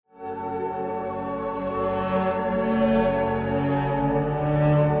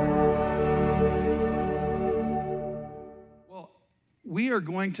We are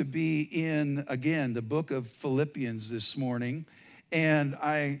going to be in, again, the book of Philippians this morning. And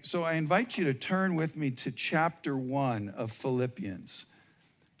so I invite you to turn with me to chapter 1 of Philippians.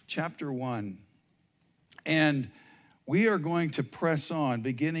 Chapter 1. And we are going to press on,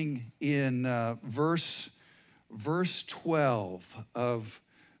 beginning in verse 12 of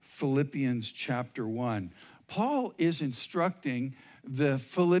Philippians chapter 1. Paul is instructing the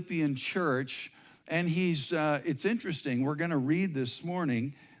Philippian church, and it's interesting, we're going to read this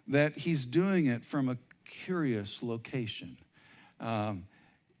morning that he's doing it from a curious location, an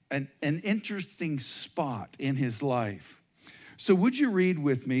interesting spot in his life. So would you read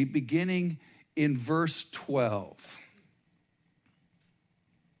with me, beginning in verse 12?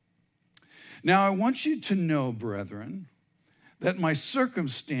 Now I want you to know, brethren, that my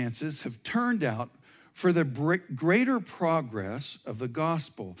circumstances have turned out for the greater progress of the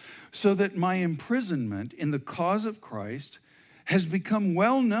gospel, so that my imprisonment in the cause of Christ has become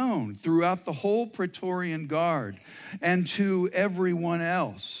well known throughout the whole Praetorian Guard and to everyone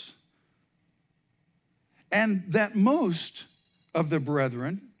else. And that most of the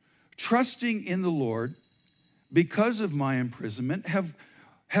brethren, trusting in the Lord because of my imprisonment, have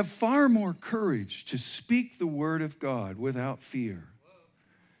far more courage to speak the word of God without fear.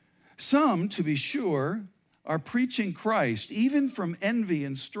 Some, to be sure, are preaching Christ, even from envy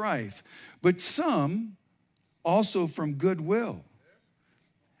and strife, but some also from goodwill.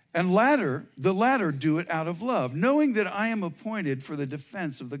 And the latter do it out of love, knowing that I am appointed for the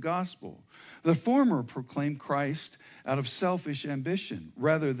defense of the gospel. The former proclaim Christ out of selfish ambition,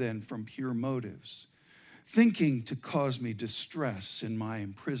 rather than from pure motives, thinking to cause me distress in my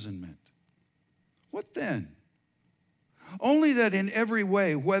imprisonment. What then? Only that in every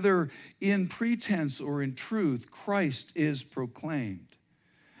way, whether in pretense or in truth, Christ is proclaimed.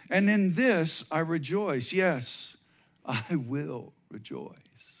 And in this I rejoice. Yes, I will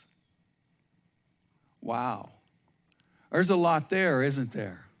rejoice. Wow. There's a lot there, isn't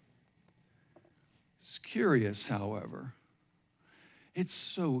there? It's curious, however. It's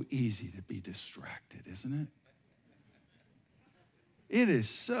so easy to be distracted, isn't it? It is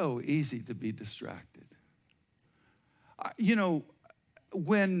so easy to be distracted. You know,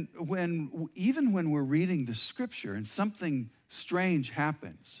 even when we're reading the scripture and something strange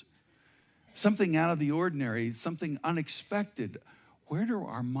happens, something out of the ordinary, something unexpected, where do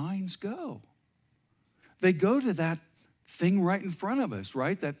our minds go? They go to that thing right in front of us,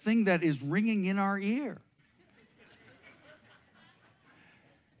 right? That thing that is ringing in our ear.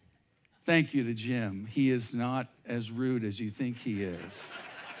 Thank you to Jim. He is not as rude as you think he is.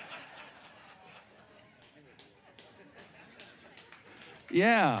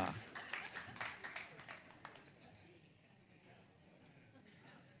 Yeah.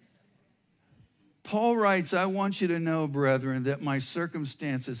 Paul writes, I want you to know, brethren, that my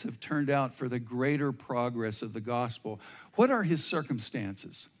circumstances have turned out for the greater progress of the gospel. What are his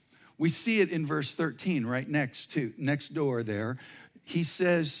circumstances? We see it in verse 13, right next door there. He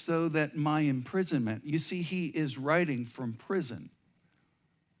says, so that my imprisonment, you see, he is writing from prison.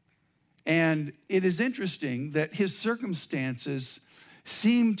 And it is interesting that his circumstances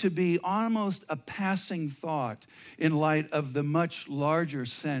seem to be almost a passing thought in light of the much larger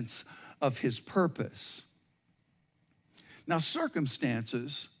sense of his purpose. Now,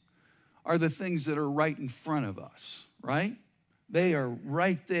 circumstances are the things that are right in front of us, right? They are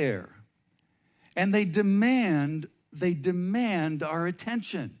right there. And they demand our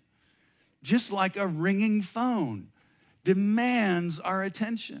attention, just like a ringing phone demands our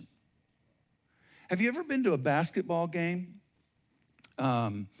attention. Have you ever been to a basketball game?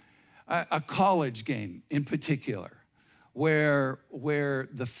 A college game in particular, where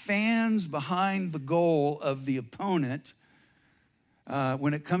the fans behind the goal of the opponent,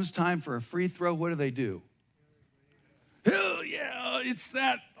 when it comes time for a free throw, what do? Hell yeah, it's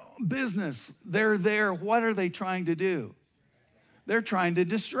that business. They're there. What are they trying to do? They're trying to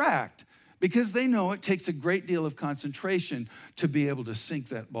distract, because they know it takes a great deal of concentration to be able to sink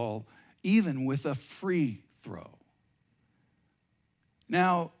that ball, even with a free throw.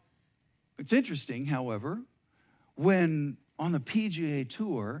 Now, it's interesting, however, when on the PGA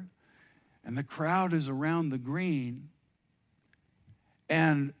Tour and the crowd is around the green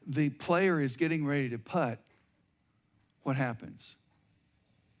and the player is getting ready to putt, what happens?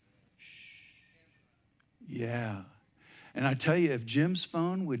 Yeah. And I tell you, if Jim's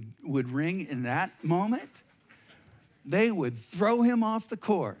phone would ring in that moment, they would throw him off the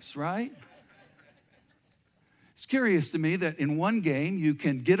course, right? It's curious to me that in one game, you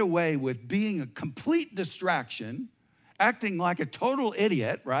can get away with being a complete distraction, acting like a total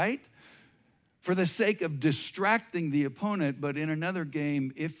idiot, right? for the sake of distracting the opponent. But in another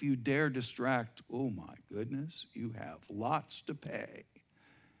game, if you dare distract, oh my goodness, you have lots to pay.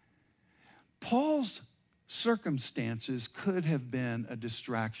 Paul's circumstances could have been a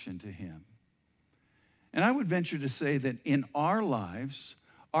distraction to him. And I would venture to say that in our lives,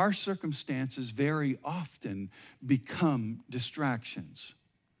 our circumstances very often become distractions.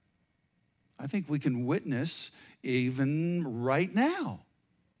 I think we can witness even right now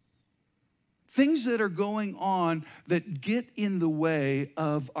things that are going on that get in the way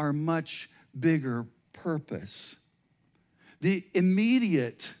of our much bigger purpose. The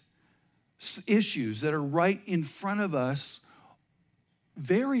immediate issues that are right in front of us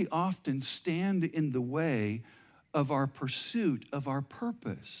very often stand in the way of our pursuit of our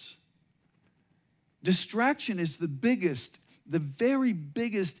purpose. Distraction is the very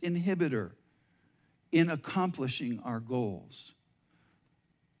biggest inhibitor in accomplishing our goals.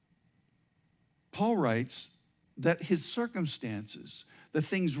 Paul writes that his circumstances, the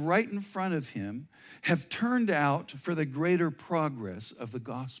things right in front of him, have turned out for the greater progress of the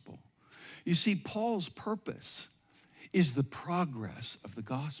gospel. You see, Paul's purpose is the progress of the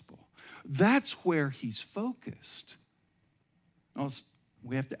gospel. That's where he's focused. Now,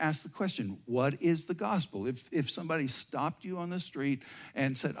 we have to ask the question, what is the gospel? If somebody stopped you on the street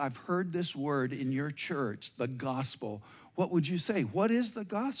and said, I've heard this word in your church, the gospel, what would you say? What is the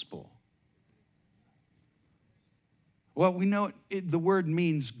gospel? Well, we know the word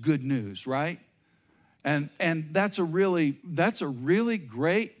means good news, right? And that's a really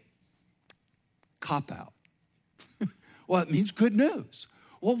great cop-out. Well, it means good news.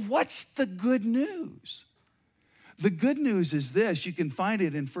 Well, what's the good news? The good news is this. You can find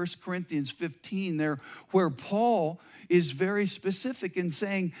it in 1 Corinthians 15 there, where Paul is very specific in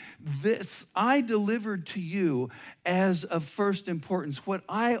saying, this I delivered to you as of first importance, what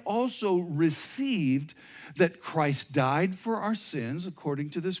I also received, that Christ died for our sins,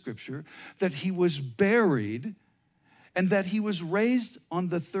 according to the scripture, that he was buried, and that he was raised on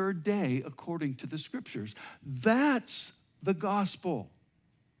the third day, according to the scriptures. That's the gospel.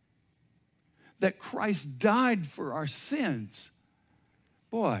 That Christ died for our sins.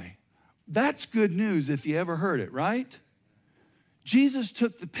 Boy, that's good news if you ever heard it, right? Jesus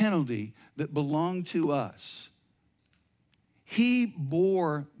took the penalty that belonged to us. He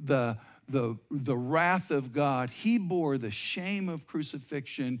bore the wrath of God. He bore the shame of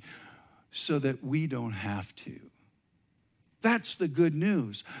crucifixion so that we don't have to. That's the good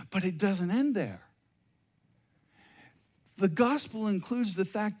news, but it doesn't end there. The gospel includes the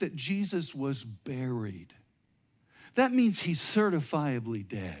fact that Jesus was buried. That means he's certifiably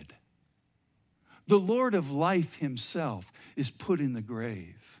dead. The Lord of life himself is put in the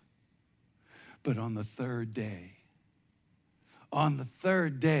grave. But on the third day,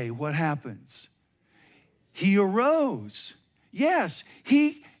 what happens? He arose. Yes,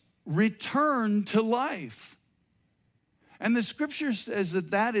 he returned to life. And the scripture says that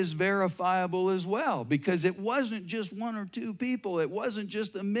that is verifiable as well, because it wasn't just one or two people. It wasn't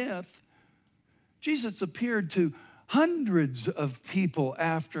just a myth. Jesus appeared to hundreds of people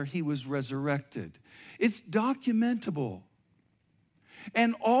after he was resurrected. It's documentable.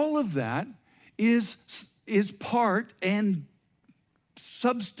 And all of that is part and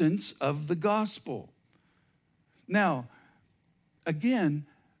substance of the gospel. Now, again,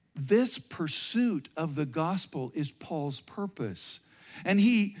 this pursuit of the gospel is Paul's purpose. And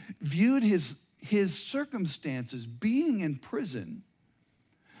he viewed his circumstances, being in prison,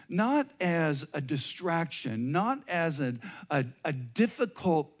 not as a distraction, not as a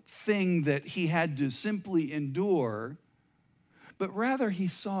difficult thing that he had to simply endure, but rather he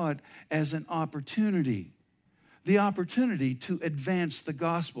saw it as an opportunity, the opportunity to advance the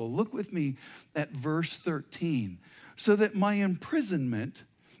gospel. Look with me at verse 13. So that my imprisonment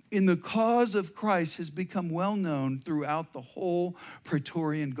in the cause of Christ has become well known throughout the whole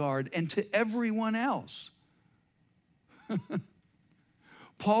Praetorian Guard and to everyone else.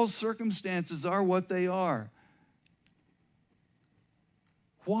 Paul's circumstances are what they are.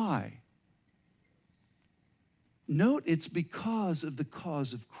 Why? Note, it's because of the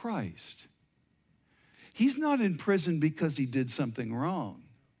cause of Christ. He's not in prison because he did something wrong.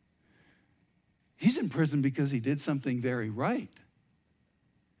 He's in prison because he did something very right.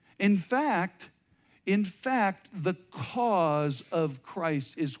 In fact, the cause of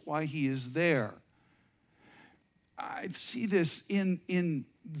Christ is why he is there. I see this in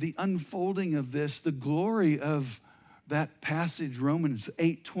the unfolding of this, the glory of that passage, Romans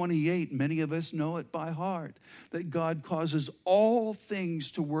 8:28. Many of us know it by heart, that God causes all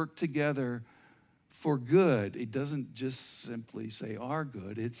things to work together for good. It doesn't just simply say our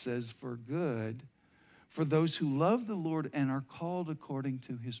good. It says for good, for those who love the Lord and are called according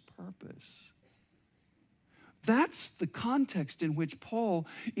to his purpose. That's the context in which Paul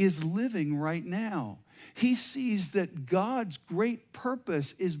is living right now. He sees that God's great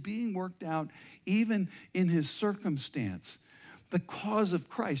purpose is being worked out even in his circumstance. The cause of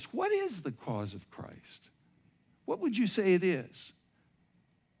Christ. What is the cause of Christ? What would you say it is?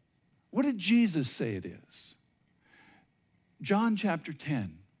 What did Jesus say it is? John chapter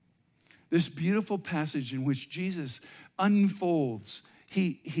 10, this beautiful passage in which Jesus unfolds,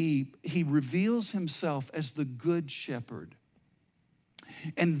 he reveals himself as the good shepherd.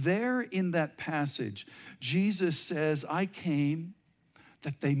 And there in that passage, Jesus says, I came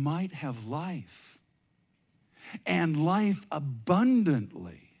that they might have life, and life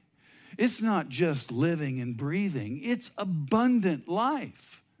abundantly. It's not just living and breathing, it's abundant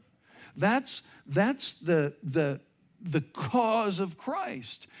life. That's the cause of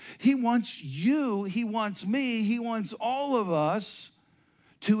Christ. He wants you, he wants me, he wants all of us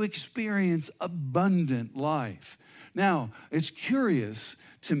to experience abundant life. Now, it's curious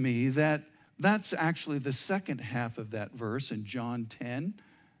to me that that's actually the second half of that verse in John 10.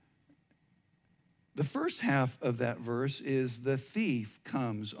 The first half of that verse is the thief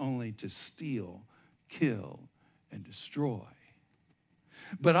comes only to steal, kill, and destroy.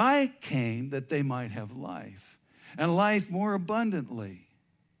 But I came that they might have life, and life more abundantly.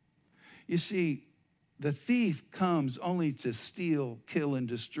 You see, the thief comes only to steal, kill, and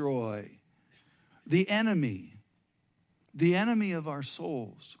destroy. The enemy of our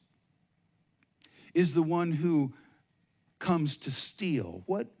souls, is the one who comes to steal.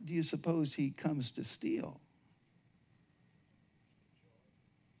 What do you suppose he comes to steal?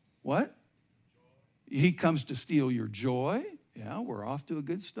 What? He comes to steal your joy. Yeah, we're off to a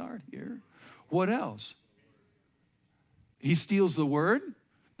good start here. What else? He steals the word.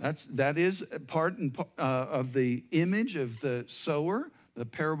 That is part of the image of the sower, the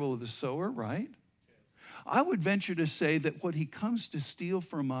parable of the sower, right? I would venture to say that what he comes to steal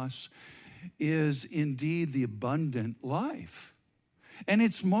from us is indeed the abundant life. And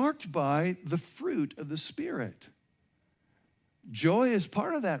it's marked by the fruit of the Spirit. Joy is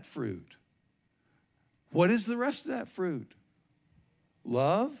part of that fruit. What is the rest of that fruit?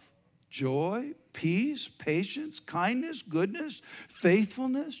 Love, joy, peace, patience, kindness, goodness,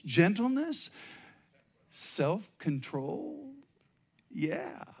 faithfulness, gentleness, self-control.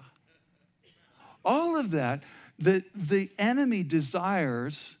 Yeah. All of that, the enemy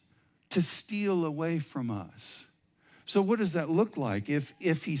desires to steal away from us. So what does that look like?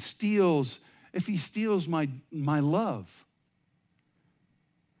 If he steals my love,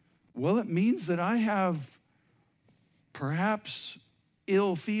 well, it means that I have perhaps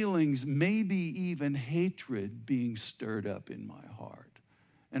ill feelings, maybe even hatred being stirred up in my heart,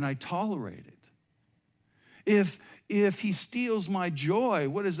 and I tolerate it. If he steals my joy,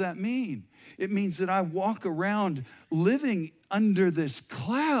 what does that mean? It means that I walk around living under this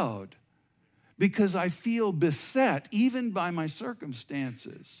cloud because I feel beset even by my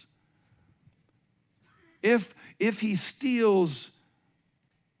circumstances. If he steals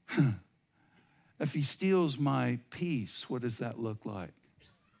my peace, what does that look like?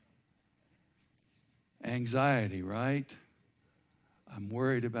 Anxiety, right? I'm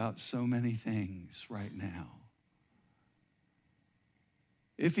worried about so many things right now.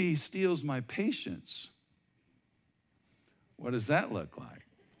 If he steals my patience, what does that look like?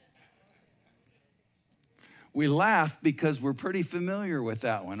 We laugh because we're pretty familiar with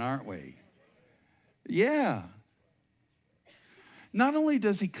that one, aren't we? Yeah. Not only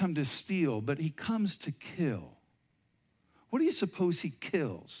does he come to steal, but he comes to kill. What do you suppose he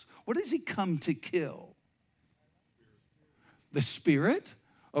kills? What does he come to kill? The spirit,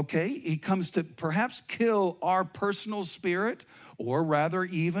 okay? He comes to perhaps kill our personal spirit, or rather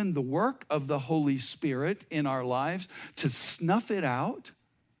even the work of the Holy Spirit in our lives, to snuff it out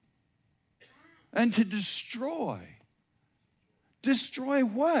and to destroy. Destroy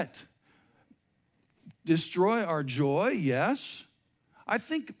what? Destroy our joy, yes. I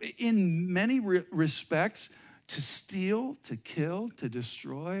think in many respects, to steal, to kill, to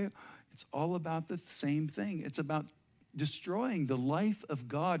destroy, it's all about the same thing. It's about destroying the life of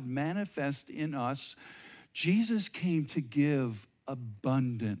God manifest in us. Jesus came to give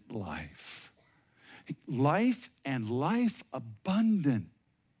abundant life. Life and life abundant.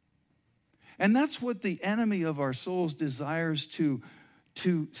 And that's what the enemy of our souls desires to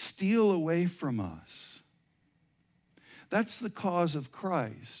steal away from us. That's the cause of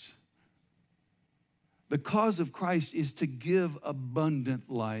Christ. The cause of Christ is to give abundant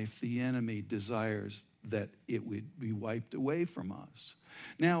life. The enemy desires that it would be wiped away from us.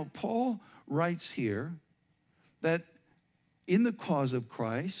 Now, Paul writes here that in the cause of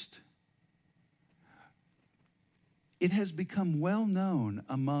Christ, it has become well known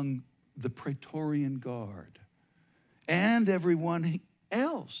among the Praetorian Guard and everyone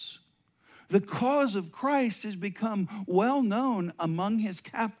else. The cause of Christ has become well known among his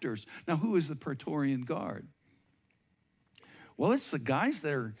captors. Now, who is the Praetorian Guard? Well, it's the guys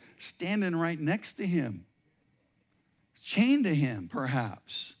that are standing right next to him, chained to him,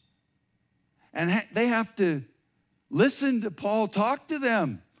 perhaps. And they have to listen to Paul talk to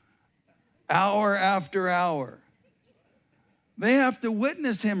them hour after hour. They have to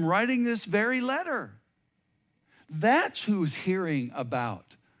witness him writing this very letter. That's who's hearing about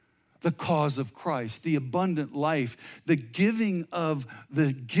the cause of Christ, the abundant life, the giving of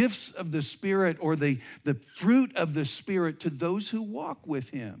the gifts of the Spirit or the fruit of the Spirit to those who walk with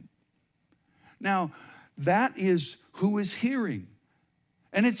him. Now, that is who is hearing.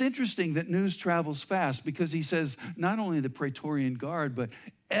 And it's interesting that news travels fast because he says not only the Praetorian Guard, but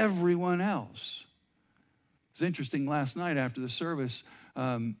everyone else. It's interesting, last night after the service,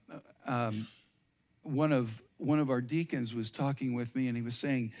 one of our deacons was talking with me, and he was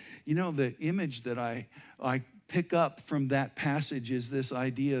saying, you know, the image that I pick up from that passage is this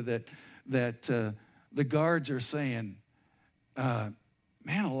idea that the guards are saying, man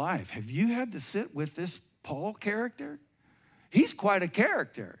alive, have you had to sit with this Paul character? He's quite a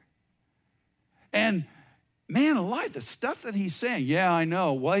character. And man alive, the stuff that he's saying, yeah, I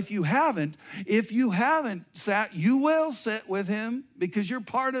know. Well, if you haven't sat, you will sit with him because you're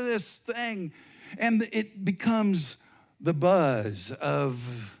part of this thing. And it becomes the buzz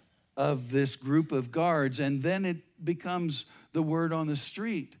of this group of guards, and then it becomes the word on the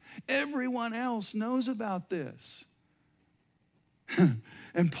street. Everyone else knows about this.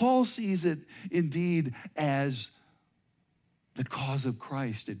 And Paul sees it indeed as the cause of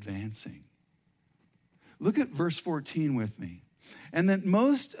Christ advancing. Look at verse 14 with me. And that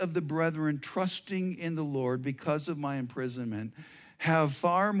most of the brethren, trusting in the Lord because of my imprisonment, have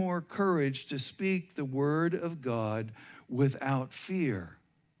far more courage to speak the word of God without fear.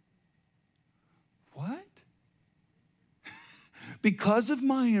 What? Because of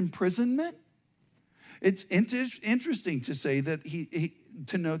my imprisonment? It's interesting to say that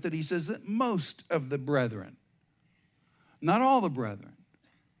to note that he says that most of the brethren, not all the brethren,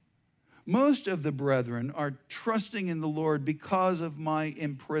 most of the brethren are trusting in the Lord because of my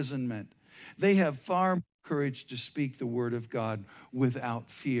imprisonment. They have far more courage to speak the word of God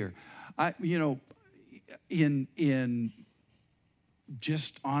without fear. In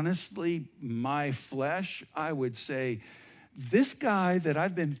just honestly, my flesh, I would say, this guy that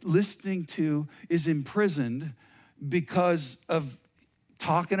I've been listening to is imprisoned because of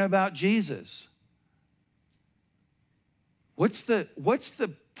talking about Jesus. What's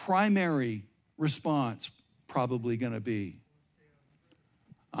the primary response probably going to be?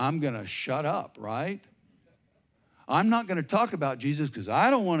 I'm going to shut up, right? I'm not going to talk about Jesus because I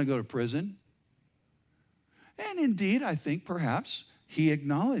don't want to go to prison. And indeed, I think perhaps he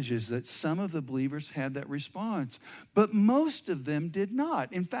acknowledges that some of the believers had that response, but most of them did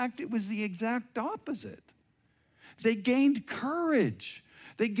not. In fact, it was the exact opposite. They gained courage.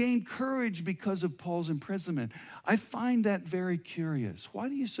 They gained courage because of Paul's imprisonment. I find that very curious. Why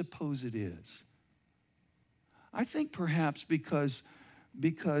do you suppose it is? I think perhaps because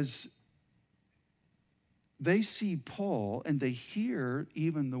they see Paul and they hear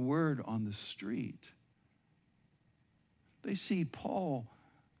even the word on the street. They see Paul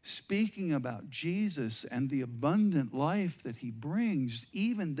speaking about Jesus and the abundant life that he brings,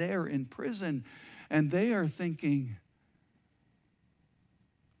 even there in prison, and they are thinking,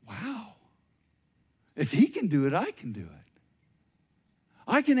 wow, if he can do it, I can do it.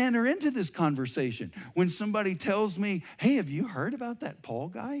 I can enter into this conversation. When somebody tells me, hey, have you heard about that Paul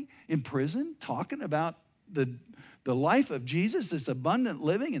guy in prison talking about the life of Jesus, this abundant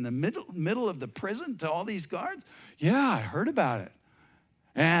living in the middle of the prison to all these guards? Yeah, I heard about it.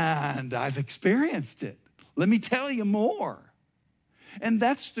 And I've experienced it. Let me tell you more. And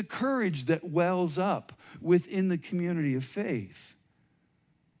that's the courage that wells up within the community of faith.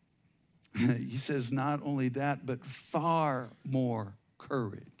 He says not only that, but far more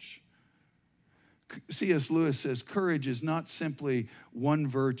courage. C.S. Lewis says courage is not simply one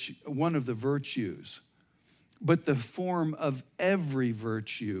of the virtues, but the form of every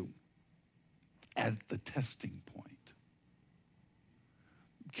virtue at the testing point.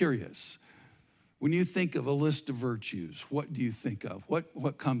 Curious, when you think of a list of virtues, what do you think of?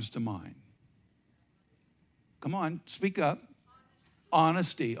 What comes to mind? Come on, speak up.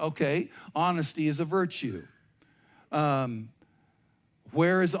 Honesty. Okay, honesty is a virtue.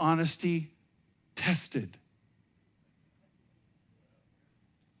 Where is honesty tested?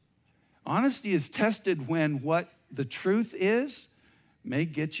 Honesty is tested when what the truth is may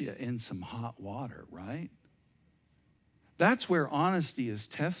get you in some hot water, right? That's where honesty is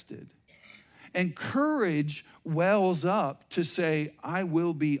tested. And courage wells up to say, I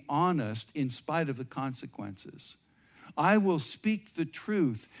will be honest in spite of the consequences. I will speak the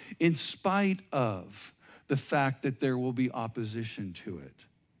truth in spite of the fact that there will be opposition to it.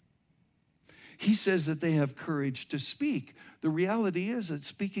 He says that they have courage to speak. The reality is that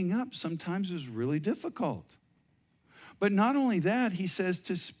speaking up sometimes is really difficult. But not only that, he says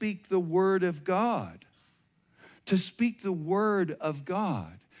to speak the word of God. To speak the word of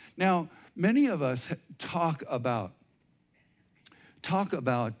God. Now, many of us talk about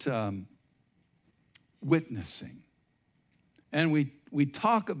witnessing. And we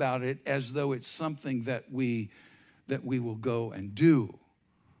talk about it as though it's something that we will go and do,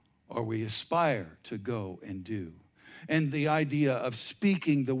 or we aspire to go and do. And the idea of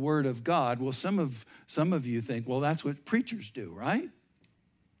speaking the word of God, well, some of you think, well, that's what preachers do, right?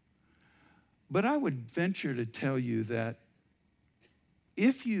 But I would venture to tell you that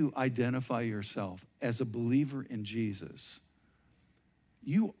if you identify yourself as a believer in Jesus,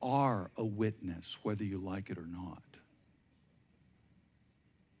 you are a witness, whether you like it or not.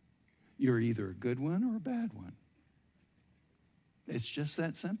 You're either a good one or a bad one. It's just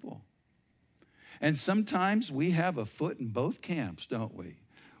that simple. And sometimes we have a foot in both camps, don't we?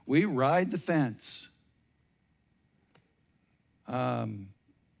 We ride the fence. We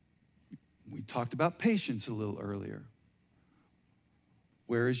talked about patience a little earlier.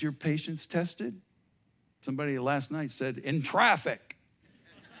 Where is your patience tested? Somebody last night said, in traffic.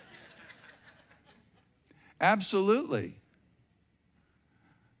 Absolutely.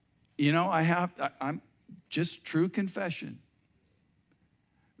 You know, I'm just true confession.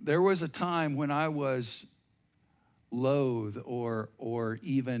 There was a time when I was loath or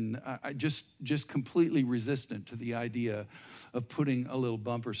even just completely resistant to the idea of putting a little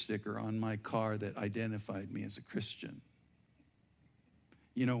bumper sticker on my car that identified me as a Christian.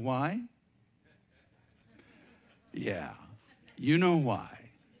 You know why? Yeah, you know why.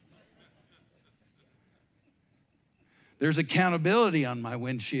 There's accountability on my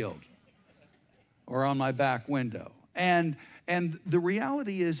windshield or on my back window. And the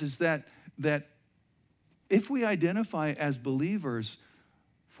reality is that if we identify as believers,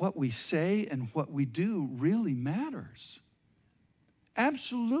 what we say and what we do really matters.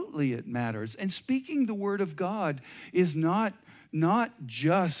 Absolutely it matters. And speaking the word of God is not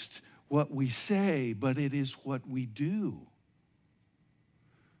just what we say, but it is what we do.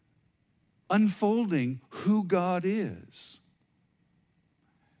 Unfolding who God is.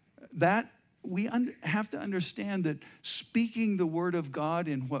 That we have to understand that speaking the word of God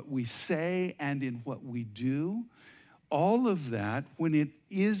in what we say and in what we do, all of that, when it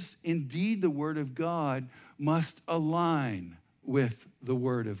is indeed the word of God, must align with the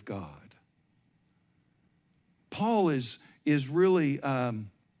word of God. Paul is really, I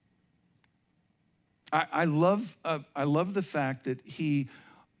love the fact that he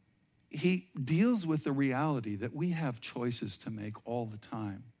deals with the reality that we have choices to make all the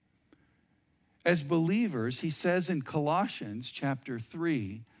time. As believers, he says in Colossians chapter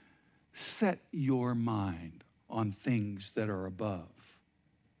 3, set your mind on things that are above,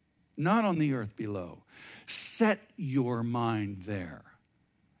 not on the earth below. Set your mind there.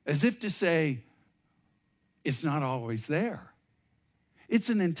 As if to say, it's not always there. It's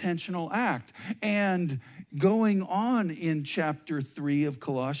an intentional act. And going on in chapter 3 of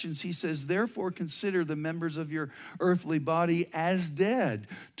Colossians, he says, therefore consider the members of your earthly body as dead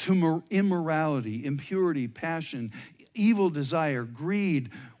to immorality, impurity, passion, evil desire, greed,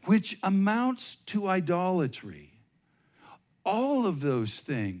 which amounts to idolatry. All of those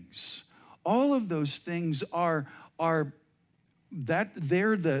things are that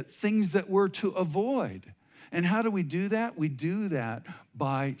they're the things that we're to avoid. And how do we do that? We do that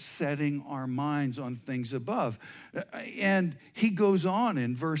by setting our minds on things above. And he goes on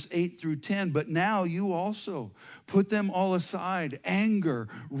in verse 8 through 10, but now you also put them all aside, anger,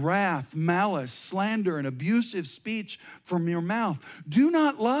 wrath, malice, slander, and abusive speech from your mouth. Do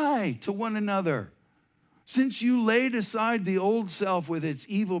not lie to one another, since you laid aside the old self with its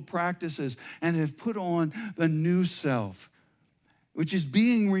evil practices and have put on the new self, which is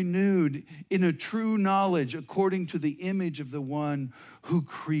being renewed in a true knowledge according to the image of the one who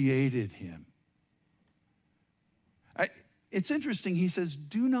created him. It's interesting, he says,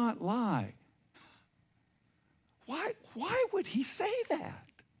 do not lie. Why would he say that?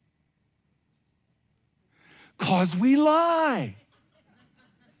 Because we lie.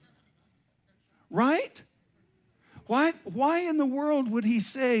 Right? Why in the world would he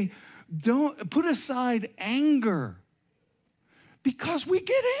say, don't put aside anger? Because we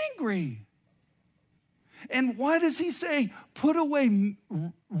get angry. And why does he say, put away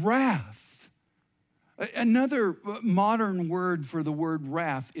wrath? Another modern word for the word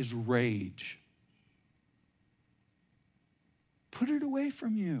wrath is rage. Put it away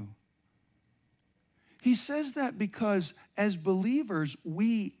from you. He says that because as believers,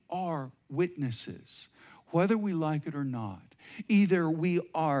 we are witnesses, whether we like it or not. Either we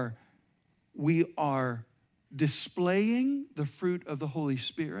are displaying the fruit of the Holy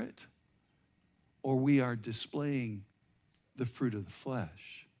Spirit, or we are displaying the fruit of the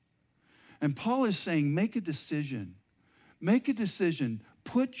flesh. And Paul is saying, make a decision. Make a decision.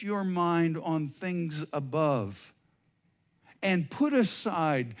 Put your mind on things above and put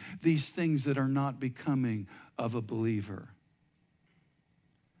aside these things that are not becoming of a believer.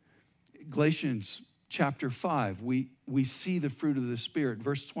 Galatians chapter 5, we see the fruit of the Spirit.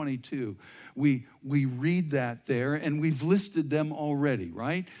 Verse 22, we read that there, and we've listed them already,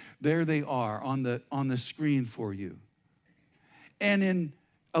 right? There they are on the screen for you. And in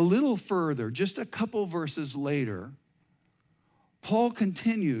a little further, just a couple verses later, Paul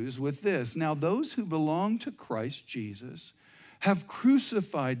continues with this. Now, those who belong to Christ Jesus have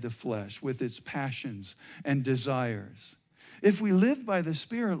crucified the flesh with its passions and desires. If we live by the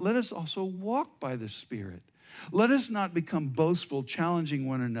Spirit, let us also walk by the Spirit. Let us not become boastful, challenging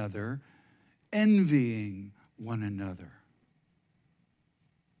one another, envying one another.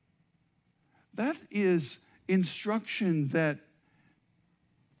 That is instruction that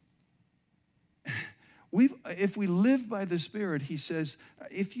if we live by the Spirit, he says,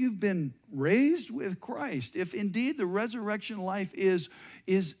 if you've been raised with Christ, if indeed the resurrection life is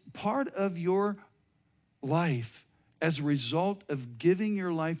part of your life as a result of giving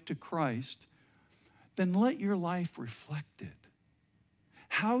your life to Christ, then let your life reflect it.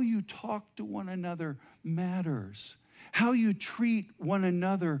 How you talk to one another matters. How you treat one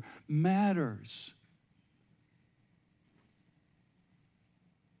another matters.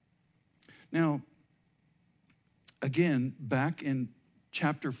 Now, again, back in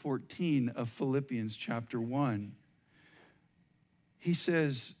chapter 14 of Philippians chapter 1, he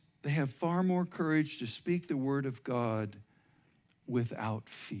says they have far more courage to speak the word of God without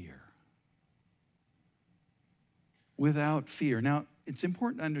fear. Without fear. Now, it's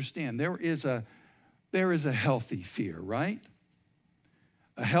important to understand there is a healthy fear, right?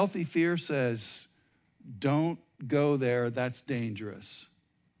 A healthy fear says, don't go there, that's dangerous.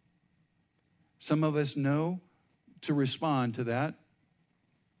 Some of us know to respond to that.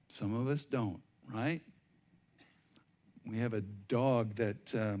 Some of us don't, right? We have a dog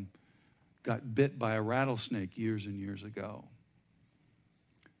that got bit by a rattlesnake years and years ago.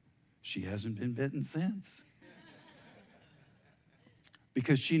 She hasn't been bitten since.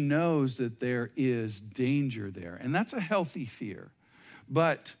 Because she knows that there is danger there. And that's a healthy fear.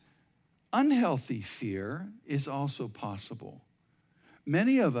 But unhealthy fear is also possible.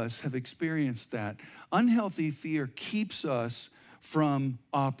 Many of us have experienced that. Unhealthy fear keeps us from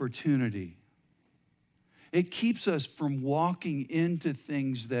opportunity. It keeps us from walking into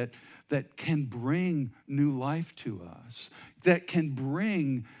things that can bring new life to us, that can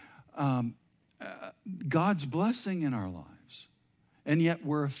bring God's blessing in our lives. And yet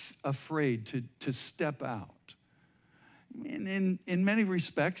we're afraid to step out. In many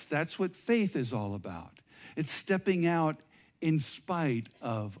respects, that's what faith is all about. It's stepping out in spite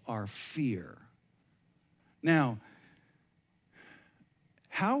of our fear. Now,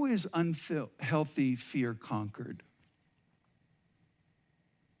 how is unhealthy fear conquered?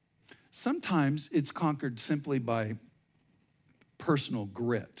 Sometimes it's conquered simply by personal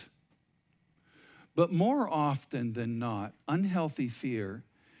grit. But more often than not, unhealthy fear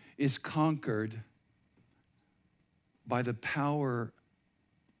is conquered by the power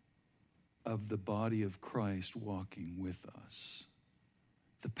of the body of Christ walking with us.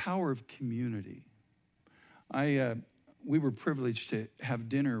 The power of community. We were privileged to have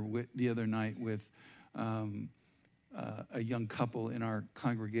dinner the other night with a young couple in our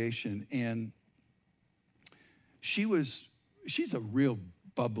congregation, and she's a real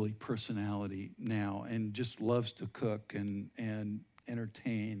bubbly personality now and just loves to cook and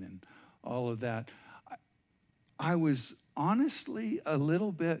entertain and all of that. I was honestly a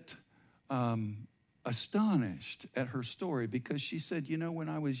little bit astonished at her story because she said, when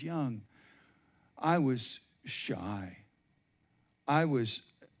I was young, I was shy. I was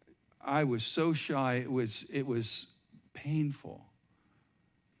I was so shy, it was painful.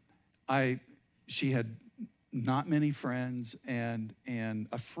 She had not many friends and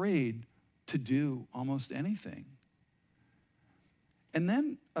afraid to do almost anything. And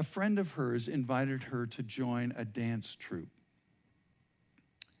then a friend of hers invited her to join a dance troupe.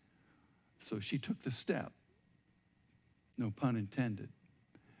 So she took the step, no pun intended.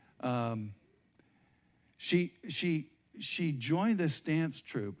 She joined this dance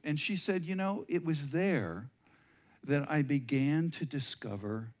troupe, and she said, it was there that I began to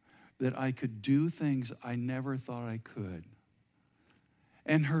discover that I could do things I never thought I could.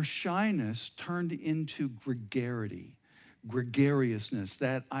 And her shyness turned into gregariousness,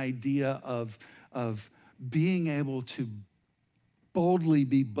 that idea of being able to boldly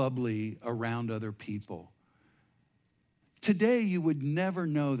be bubbly around other people. Today, you would never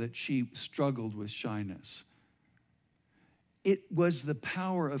know that she struggled with shyness. It was the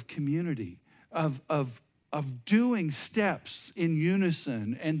power of community, of doing steps in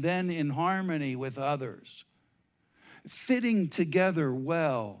unison and then in harmony with others, fitting together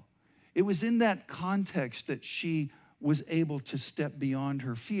well. It was in that context that she was able to step beyond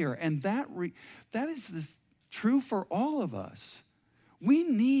her fear. And that is true for all of us. We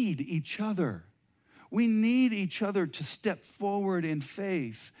need each other. We need each other to step forward in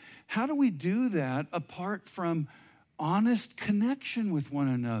faith. How do we do that apart from honest connection with one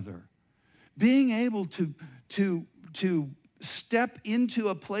another? Being able to step into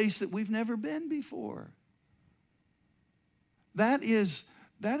a place that we've never been before. That is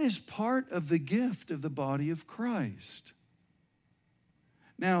part of the gift of the body of Christ.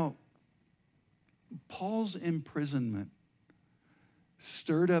 Now, Paul's imprisonment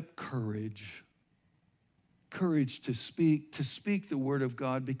stirred up courage to speak the word of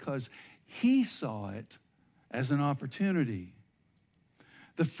God, because he saw it as an opportunity.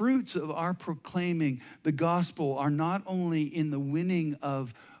 The fruits of our proclaiming the gospel are not only in the winning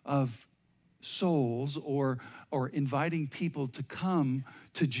of souls or inviting people to come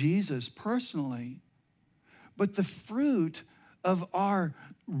to Jesus personally, but the fruit of our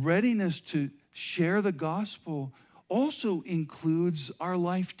readiness to share the gospel also includes our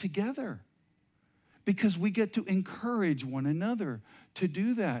life together, because we get to encourage one another to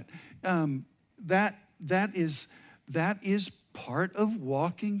do that. That is part of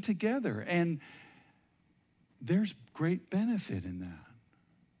walking together, and there's great benefit in that.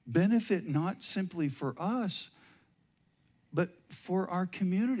 Benefit not simply for us, but for our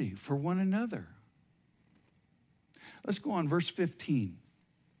community, for one another. Let's go on, verse 15.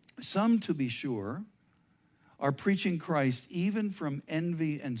 Some, to be sure, are preaching Christ even from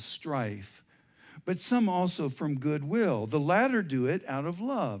envy and strife, but some also from goodwill. The latter do it out of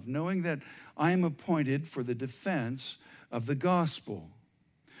love, knowing that I am appointed for the defense of the gospel.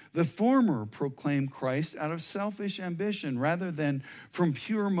 The former proclaim Christ out of selfish ambition rather than from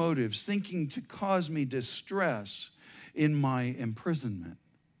pure motives, thinking to cause me distress in my imprisonment.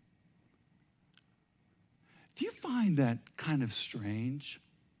 Do you find that kind of strange?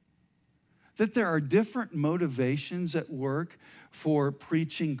 That there are different motivations at work for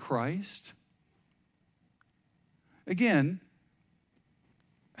preaching Christ? Again,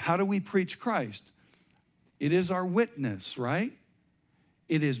 how do we preach Christ? It is our witness, right?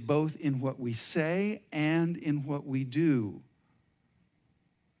 It is both in what we say and in what we do.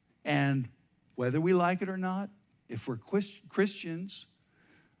 And whether we like it or not, if we're Christians,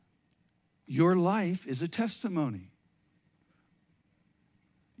 your life is a testimony.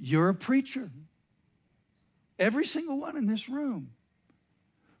 You're a preacher. Every single one in this room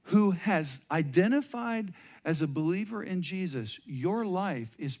who has identified as a believer in Jesus, your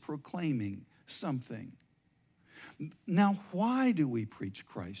life is proclaiming something. Now, why do we preach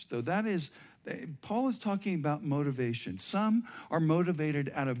Christ? Though Paul is talking about motivation. Some are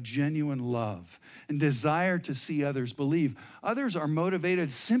motivated out of genuine love and desire to see others believe. Others are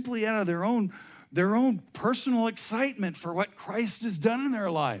motivated simply out of their own personal excitement for what Christ has done in their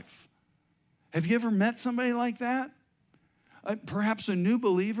life. Have you ever met somebody like that? Perhaps a new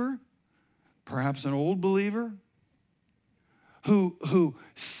believer, perhaps an old believer, who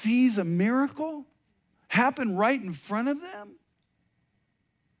sees a miracle happen right in front of them.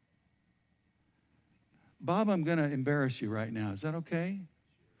 Bob, I'm going to embarrass you right now. Is that okay?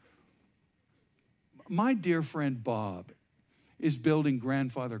 My dear friend Bob is building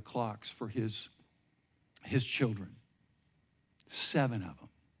grandfather clocks for his children. 7 of them.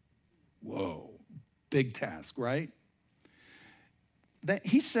 Whoa, big task, right?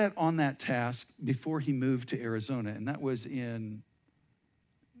 He set on that task before he moved to Arizona, and that was in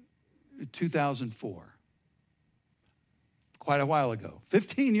 2004. quite a while ago,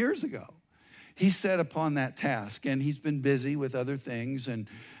 15 years ago. He set upon that task, and he's been busy with other things and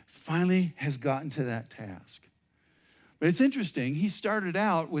finally has gotten to that task. But it's interesting, he started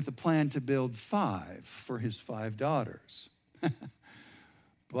out with a plan to build 5 for his 5 daughters.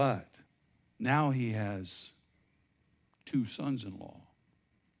 But now he has 2 sons-in-law.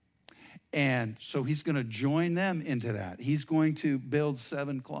 And so he's going to join them into that. He's going to build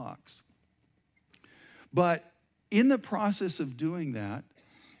 7 clocks. But in the process of doing that,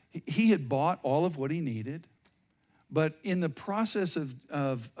 he had bought all of what he needed. But in the process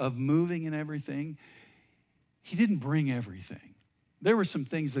of moving and everything, he didn't bring everything. There were some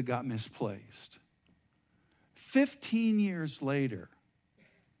things that got misplaced. 15 years later,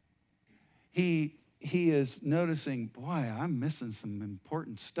 he is noticing, boy, I'm missing some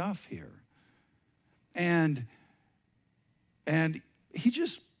important stuff here. And he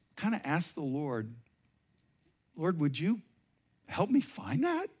just kind of asked the Lord, Lord, would you help me find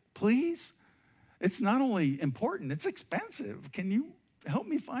that, please? It's not only important, it's expensive. Can you help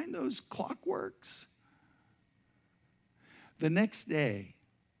me find those clockworks? The next day,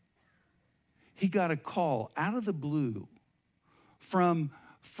 he got a call out of the blue from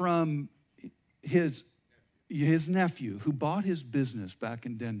his nephew who bought his business back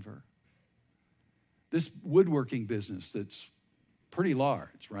in Denver. This woodworking business that's pretty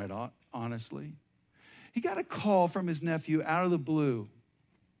large, right, honestly. He got a call from his nephew out of the blue.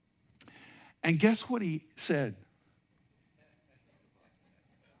 And guess what he said?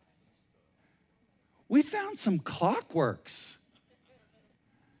 We found some clockworks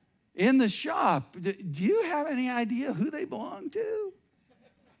in the shop. Do you have any idea who they belong to?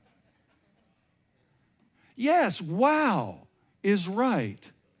 Yes, wow is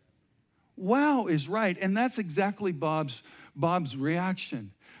right. Wow is right. And that's exactly Bob's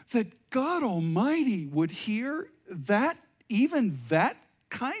reaction. That God Almighty would hear that, even that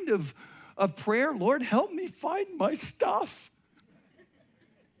kind of prayer. Lord, help me find my stuff.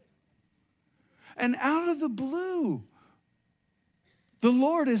 And out of the blue, the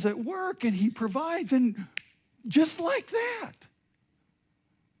Lord is at work and he provides. And just like that,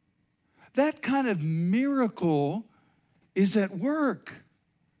 that kind of miracle is at work.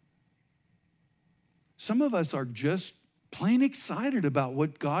 Some of us are just plain excited about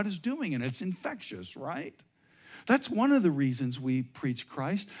what God is doing, and it's infectious, right? That's one of the reasons we preach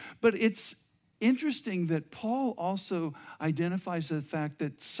Christ. But it's interesting that Paul also identifies the fact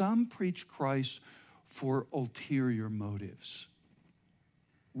that some preach Christ for ulterior motives.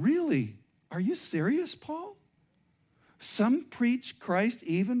 Really? Are you serious, Paul? Some preach Christ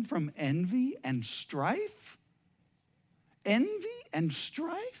even from envy and strife? Envy and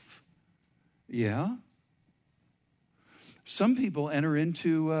strife? Yeah. Some people enter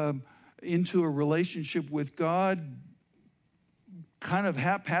into a relationship with God kind of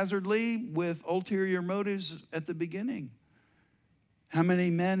haphazardly with ulterior motives at the beginning. How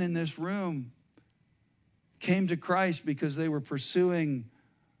many men in this room came to Christ because they were pursuing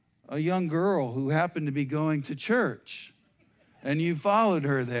a young girl who happened to be going to church and you followed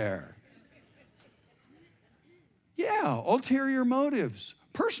her there? Yeah, ulterior motives,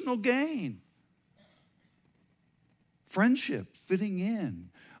 personal gain. Friendship, fitting in,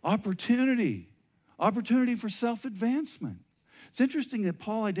 opportunity for self-advancement. It's interesting that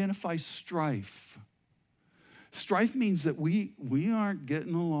Paul identifies strife. Strife means that we aren't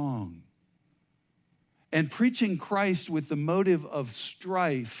getting along. And preaching Christ with the motive of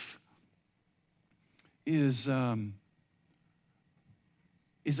strife is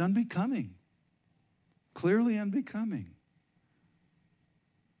unbecoming, clearly unbecoming.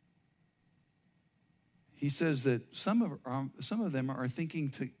 He says that some of them are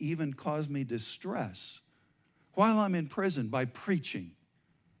thinking to even cause me distress while I'm in prison by preaching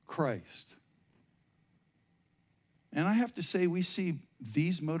Christ. And I have to say, we see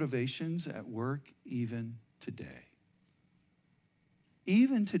these motivations at work even today.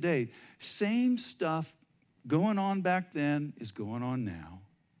 Even today, same stuff going on back then is going on now.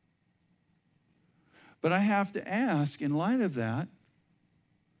 But I have to ask, in light of that,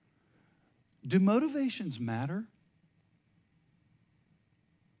 do motivations matter?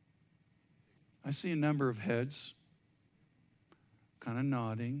 I see a number of heads kind of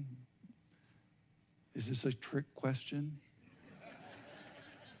nodding. Is this a trick question?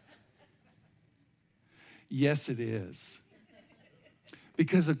 Yes, it is.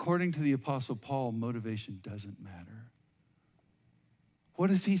 Because according to the Apostle Paul, motivation doesn't matter. What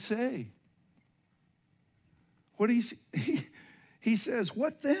does he say? He says,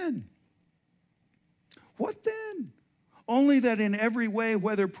 what then? What then? Only that in every way,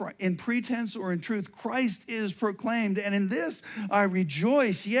 whether in pretense or in truth, Christ is proclaimed. And in this I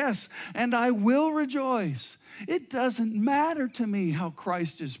rejoice, yes, and I will rejoice. It doesn't matter to me how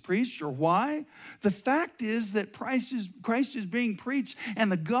Christ is preached or why. The fact is that Christ is being preached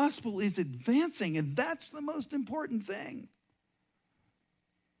and the gospel is advancing, and that's the most important thing.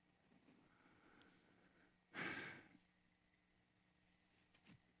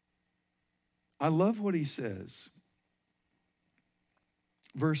 I love what he says.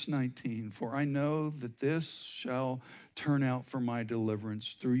 Verse 19, for I know that this shall turn out for my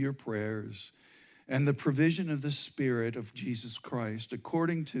deliverance through your prayers and the provision of the Spirit of Jesus Christ,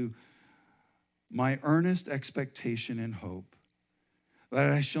 according to my earnest expectation and hope, that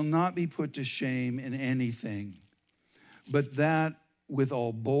I shall not be put to shame in anything, but that with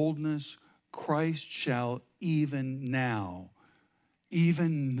all boldness Christ shall even now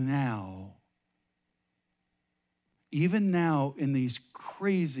in these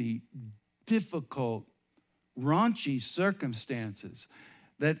crazy, difficult, raunchy circumstances,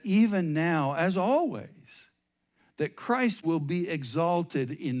 that even now, as always, that Christ will be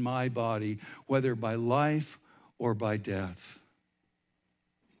exalted in my body, whether by life or by death.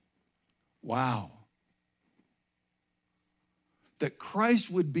 Wow. That Christ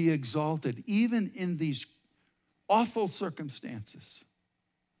would be exalted even in these awful circumstances.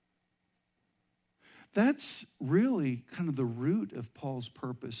 That's really kind of the root of Paul's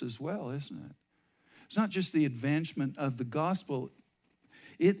purpose as well, isn't it? It's not just the advancement of the gospel.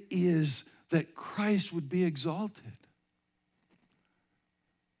 It is that Christ would be exalted.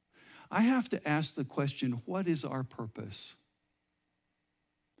 I have to ask the question, what is our purpose?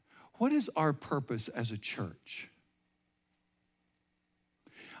 What is our purpose as a church?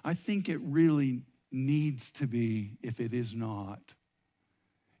 I think it really needs to be, if it is not,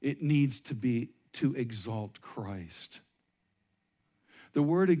 it needs to be to exalt Christ. The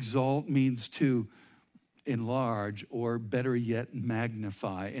word exalt means to enlarge, or better yet,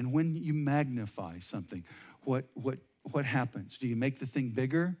 magnify. And when you magnify something, what happens? Do you make the thing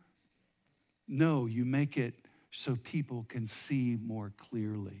bigger? No, you make it so people can see more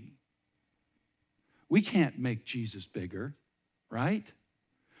clearly. We can't make Jesus bigger, right?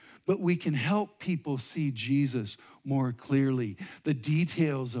 But we can help people see Jesus more clearly, the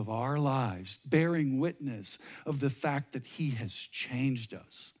details of our lives, bearing witness of the fact that he has changed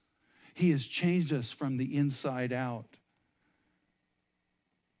us. He has changed us from the inside out.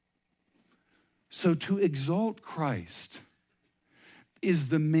 So to exalt Christ is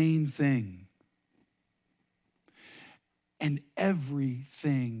the main thing. And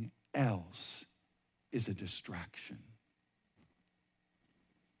everything else is a distraction.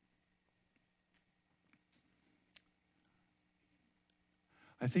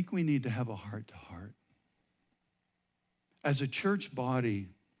 I think we need to have a heart-to-heart. As a church body,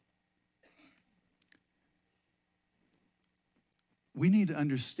 we need to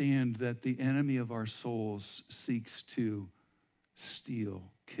understand that the enemy of our souls seeks to steal,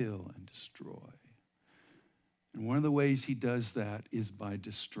 kill, and destroy. And one of the ways he does that is by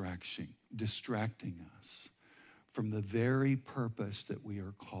distracting us from the very purpose that we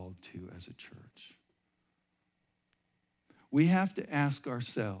are called to as a church. We have to ask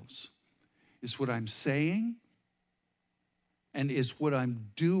ourselves, is what I'm saying and is what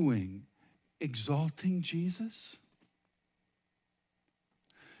I'm doing exalting Jesus?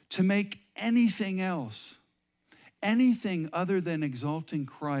 To make anything else, anything other than exalting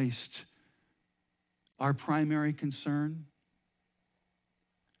Christ, our primary concern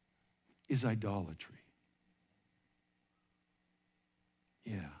is idolatry.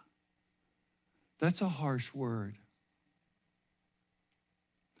 Yeah, that's a harsh word.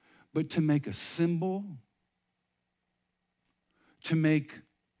 But to make a symbol, to make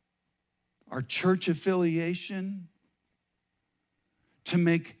our church affiliation, to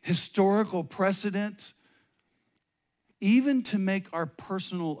make historical precedent, even to make our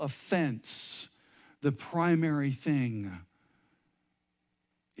personal offense the primary thing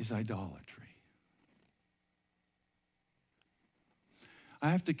is idolatry. I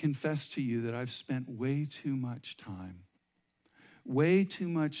have to confess to you that I've spent way too much time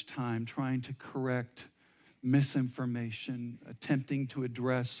trying to correct misinformation, attempting to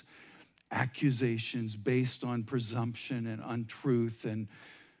address accusations based on presumption and untruth, and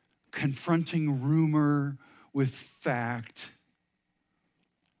confronting rumor with fact,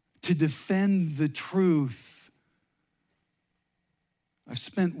 to defend the truth. I've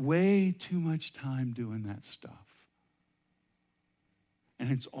spent way too much time doing that stuff.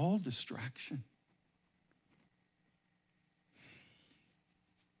 And it's all distraction.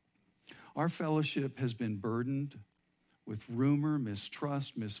 Our fellowship has been burdened with rumor,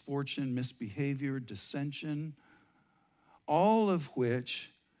 mistrust, misfortune, misbehavior, dissension, all of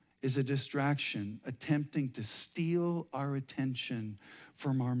which is a distraction attempting to steal our attention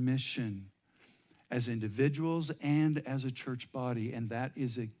from our mission as individuals and as a church body, and that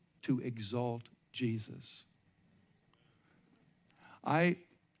is to exalt Jesus.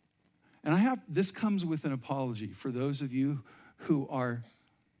 This comes with an apology for those of you who are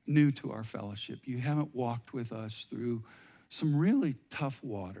new to our fellowship. You haven't walked with us through some really tough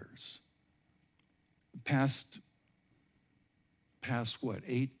waters. Past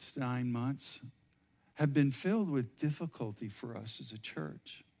 8 to 9 months have been filled with difficulty for us as a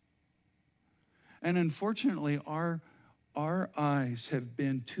church. And unfortunately, our eyes have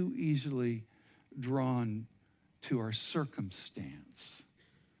been too easily drawn to our circumstance.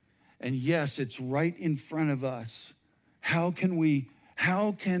 And yes, it's right in front of us. How can we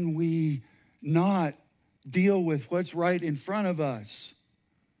not deal with what's right in front of us?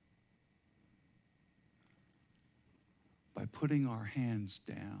 By putting our hands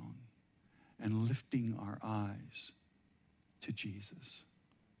down and lifting our eyes to Jesus.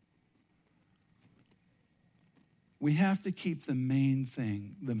 We have to keep the main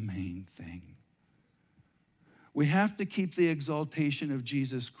thing the main thing. We have to keep the exaltation of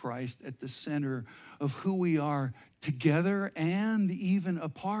Jesus Christ at the center of who we are together and even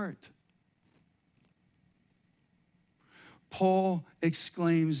apart. Paul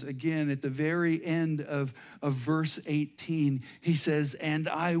exclaims again at the very end of verse 18, he says, "And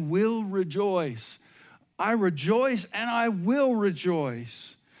I will rejoice. I rejoice and I will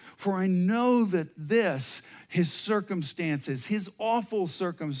rejoice. For I know that this, his circumstances, his awful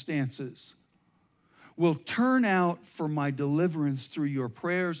circumstances, will turn out for my deliverance through your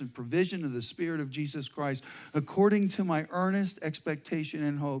prayers and provision of the Spirit of Jesus Christ, according to my earnest expectation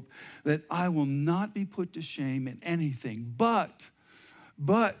and hope that I will not be put to shame in anything, but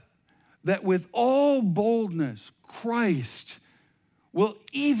that with all boldness, Christ will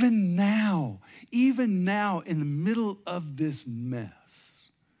even now, in the middle of this mess,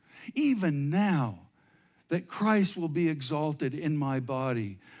 even now, that Christ will be exalted in my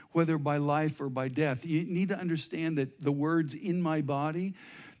body, whether by life or by death." You need to understand that the words "in my body"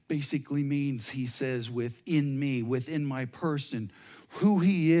 basically means, he says, within me, within my person, who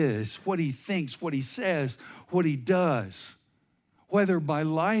he is, what he thinks, what he says, what he does. Whether by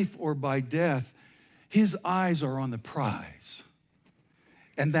life or by death, his eyes are on the prize.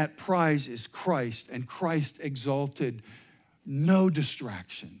 And that prize is Christ, and Christ exalted, no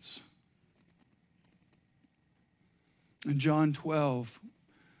distractions. In John 12,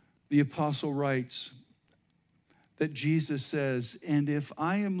 the apostle writes that Jesus says, "And if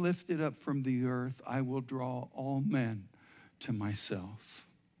I am lifted up from the earth, I will draw all men to myself."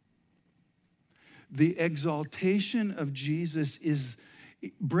 The exaltation of Jesus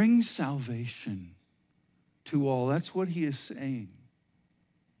brings salvation to all. That's what he is saying.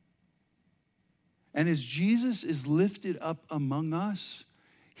 And as Jesus is lifted up among us,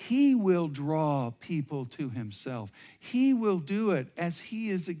 he will draw people to himself. He will do it as he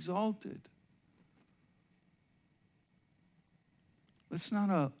is exalted. Let's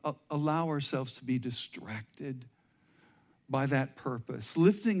not allow ourselves to be distracted by that purpose,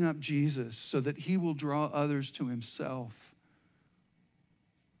 lifting up Jesus so that he will draw others to himself.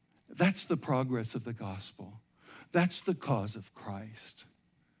 That's the progress of the gospel. That's the cause of Christ.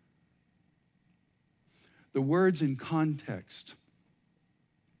 The words in context,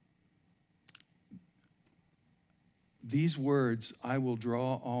 these words, "I will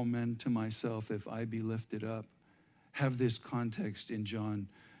draw all men to myself if I be lifted up," have this context in John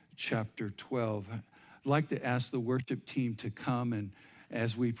chapter 12. I'd like to ask the worship team to come, and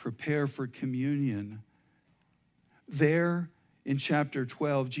as we prepare for communion, there in chapter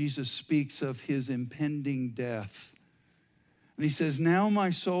 12, Jesus speaks of his impending death. And he says, "Now my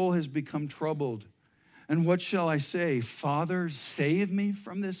soul has become troubled. And what shall I say? Father, save me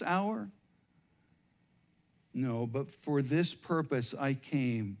from this hour? No, but for this purpose I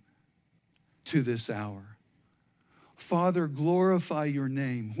came to this hour. Father, glorify your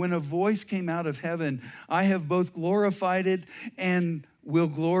name." When a voice came out of heaven, "I have both glorified it and will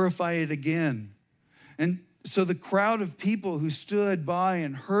glorify it again." And so the crowd of people who stood by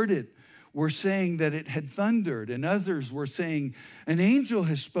and heard it were saying that it had thundered, and others were saying, "An angel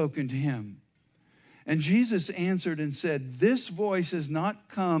has spoken to him." And Jesus answered and said, "This voice has not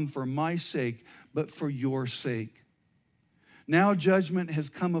come for my sake, but for your sake. Now judgment has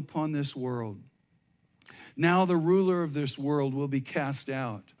come upon this world. Now the ruler of this world will be cast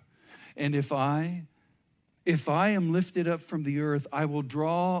out. And if I am lifted up from the earth, I will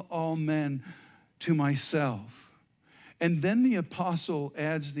draw all men to myself." And then the apostle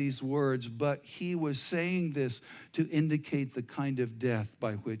adds these words, but he was saying this to indicate the kind of death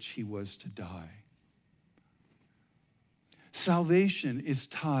by which he was to die. Salvation is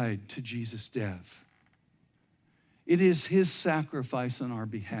tied to Jesus' death. It is his sacrifice on our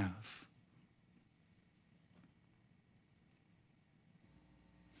behalf.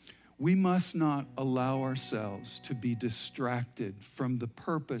 We must not allow ourselves to be distracted from the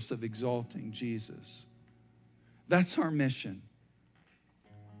purpose of exalting Jesus. That's our mission.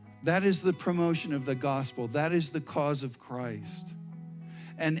 That is the promotion of the gospel. That is the cause of Christ.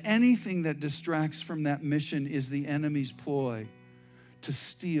 And anything that distracts from that mission is the enemy's ploy to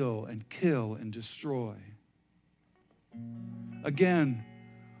steal and kill and destroy. Again,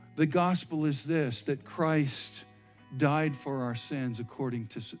 the gospel is this, that Christ died for our sins according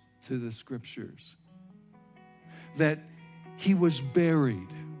to the scriptures. That he was buried.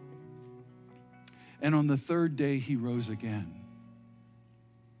 And on the third day, he rose again.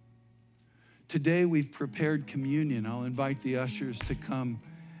 Today, we've prepared communion. I'll invite the ushers to come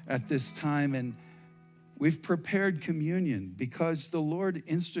at this time. And we've prepared communion because the Lord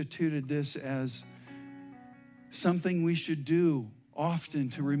instituted this as something we should do often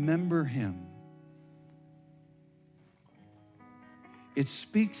to remember him. It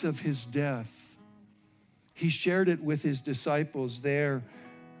speaks of his death. He shared it with his disciples there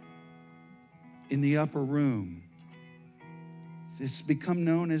in the upper room. It's become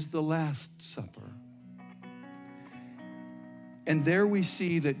known as the Last Supper. And there we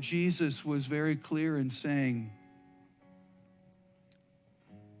see that Jesus was very clear in saying,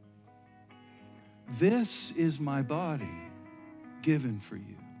 this is my body given for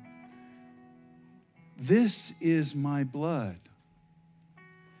you. This is my blood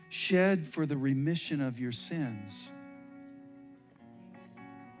shed for the remission of your sins.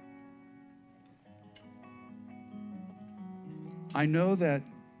 I know that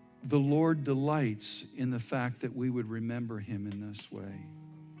the Lord delights in the fact that we would remember him in this way.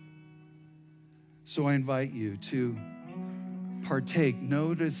 So I invite you to partake.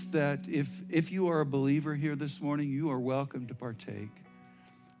 Notice that if you are a believer here this morning, you are welcome to partake.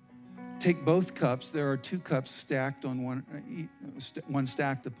 Take both cups. There are two cups stacked on one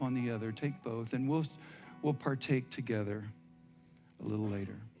stacked upon the other. Take both, and we'll partake together a little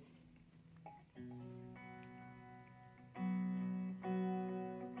later.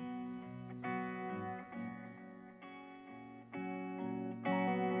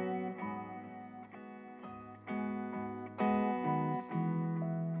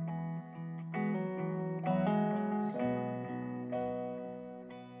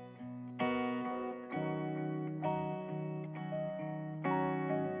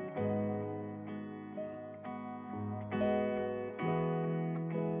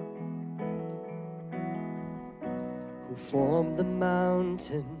 Who formed the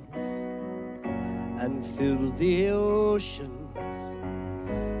mountains and filled the oceans,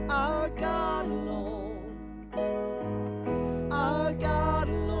 our God alone, our God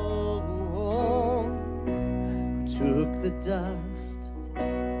alone, who took the dust,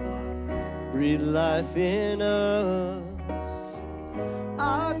 breathed life in us,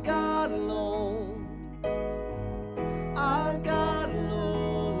 our God alone, our God alone.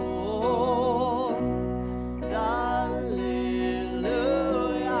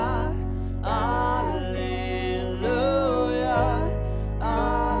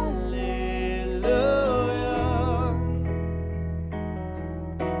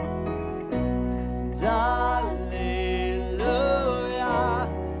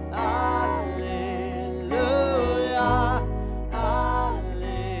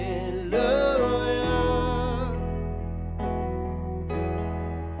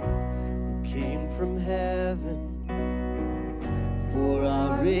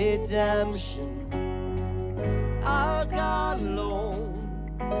 Redemption, our God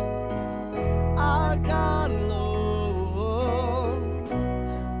alone, our God alone,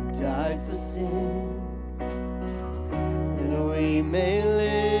 who died for sin, that we may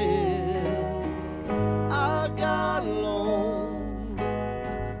live, our God alone,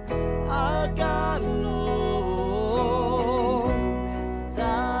 our God alone.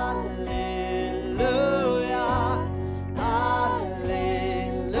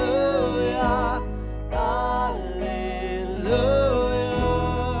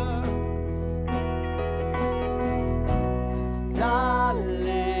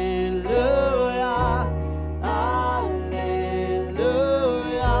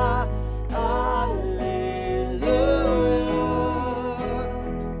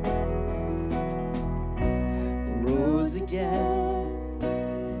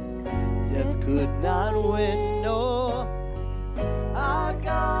 Could not win, no.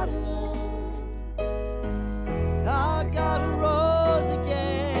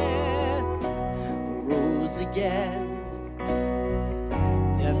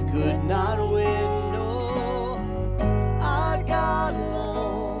 death could not win. No, our God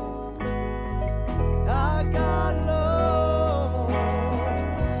alone, our God alone,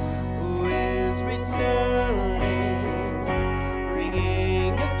 who is returning,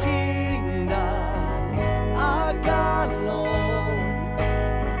 bringing a kingdom. Our God alone,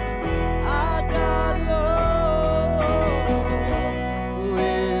 our God alone, who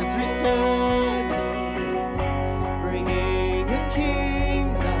is returning, bringing a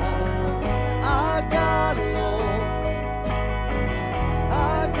kingdom. Our God alone,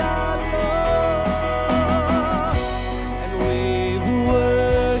 our God alone, and we will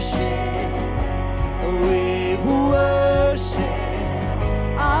worship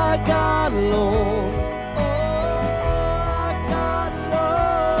our God alone. Oh, our God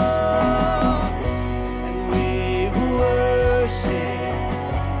alone, and we will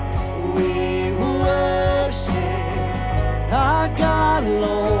worship our God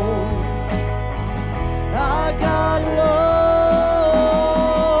alone, our God alone.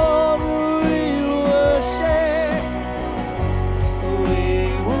 We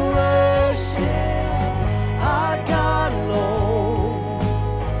will worship our God alone,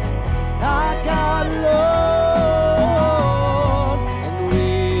 our God alone, and we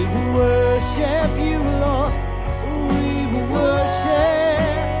will worship you, Lord. We will worship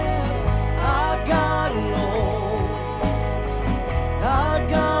our God alone, our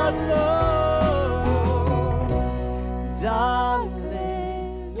God alone.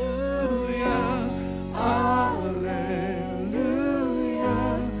 Hallelujah, hallelujah,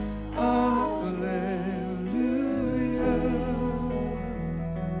 hallelujah.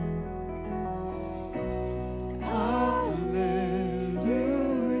 Hallelujah,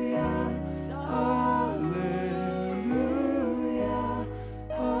 hallelujah,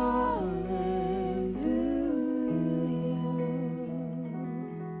 hallelujah.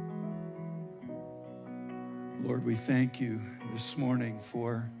 Lord, we thank you this morning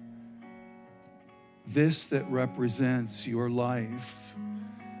for this that represents your life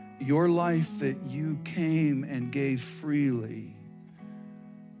that you came and gave freely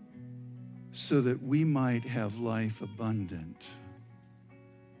so that we might have life abundant.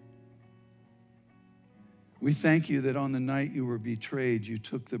 We thank you that on the night you were betrayed, you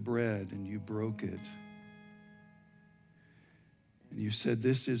took the bread and you broke it. And you said,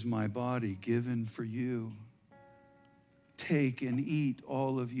 "This is my body given for you. Take and eat,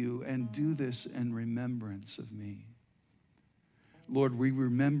 all of you, and do this in remembrance of me." Lord, we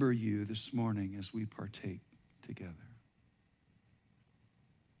remember you this morning as we partake together.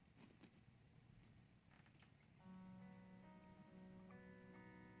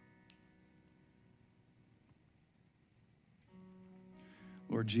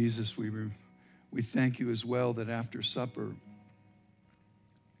 Lord Jesus, we thank you as well that after supper,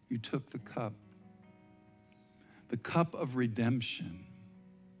 you took the cup of redemption.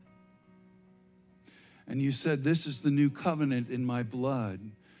 And you said, "This is the new covenant in my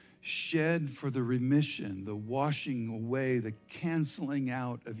blood, shed for the remission, the washing away, the canceling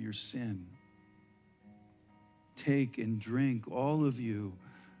out of your sin. Take and drink, all of you,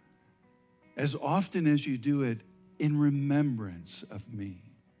 as often as you do it, in remembrance of me."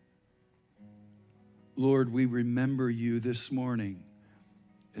 Lord, we remember you this morning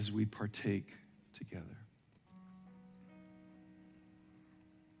as we partake together.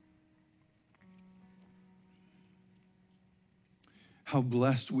 How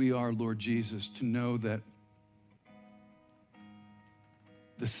blessed we are, Lord Jesus, to know that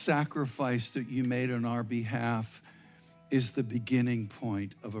the sacrifice that you made on our behalf is the beginning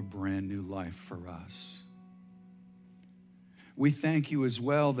point of a brand new life for us. We thank you as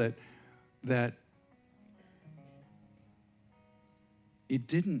well that it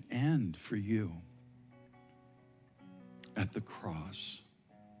didn't end for you at the cross.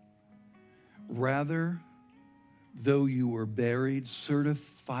 Rather, though you were buried,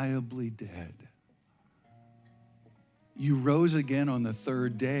 certifiably dead, you rose again on the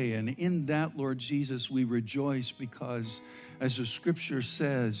third day. And in that, Lord Jesus, we rejoice because, as the scripture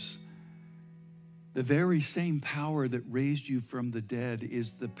says, the very same power that raised you from the dead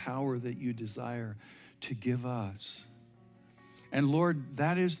is the power that you desire to give us. And Lord,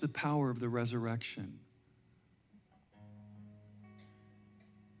 that is the power of the resurrection.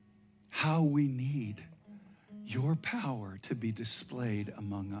 How we need your power to be displayed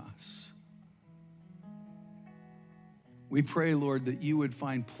among us. We pray, Lord, that you would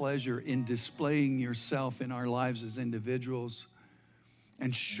find pleasure in displaying yourself in our lives as individuals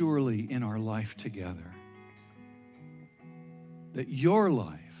and surely in our life together. That your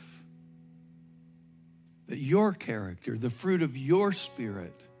life, that your character, the fruit of your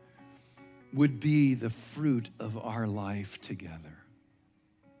Spirit would be the fruit of our life together.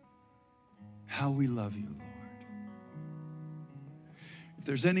 How we love you, Lord. If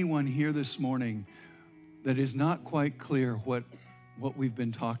there's anyone here this morning that is not quite clear what we've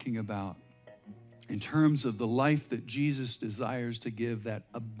been talking about in terms of the life that Jesus desires to give, that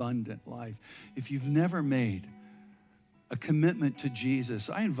abundant life, if you've never made a commitment to Jesus,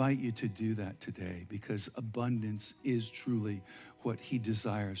 I invite you to do that today, because abundance is truly what he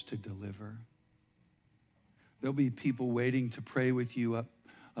desires to deliver. There'll be people waiting to pray with you up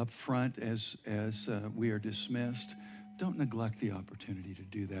front as we are dismissed. Don't neglect the opportunity to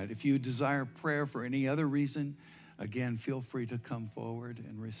do that. If you desire prayer for any other reason, again, feel free to come forward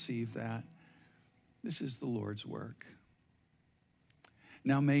and receive that. This is the Lord's work.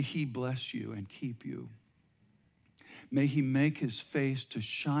 Now may he bless you and keep you. May he make his face to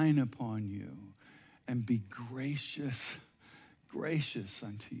shine upon you and be gracious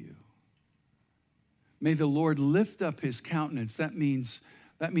unto you. May the Lord lift up his countenance. That means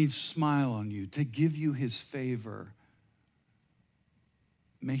smile on you, to give you his favor.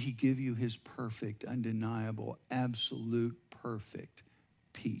 May he give you his perfect, undeniable, absolute, perfect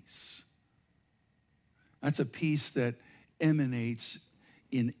peace. That's a peace that emanates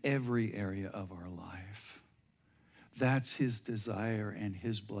in every area of our life. That's his desire and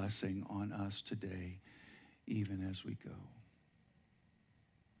his blessing on us today, even as we go.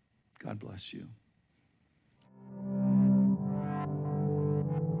 God bless you.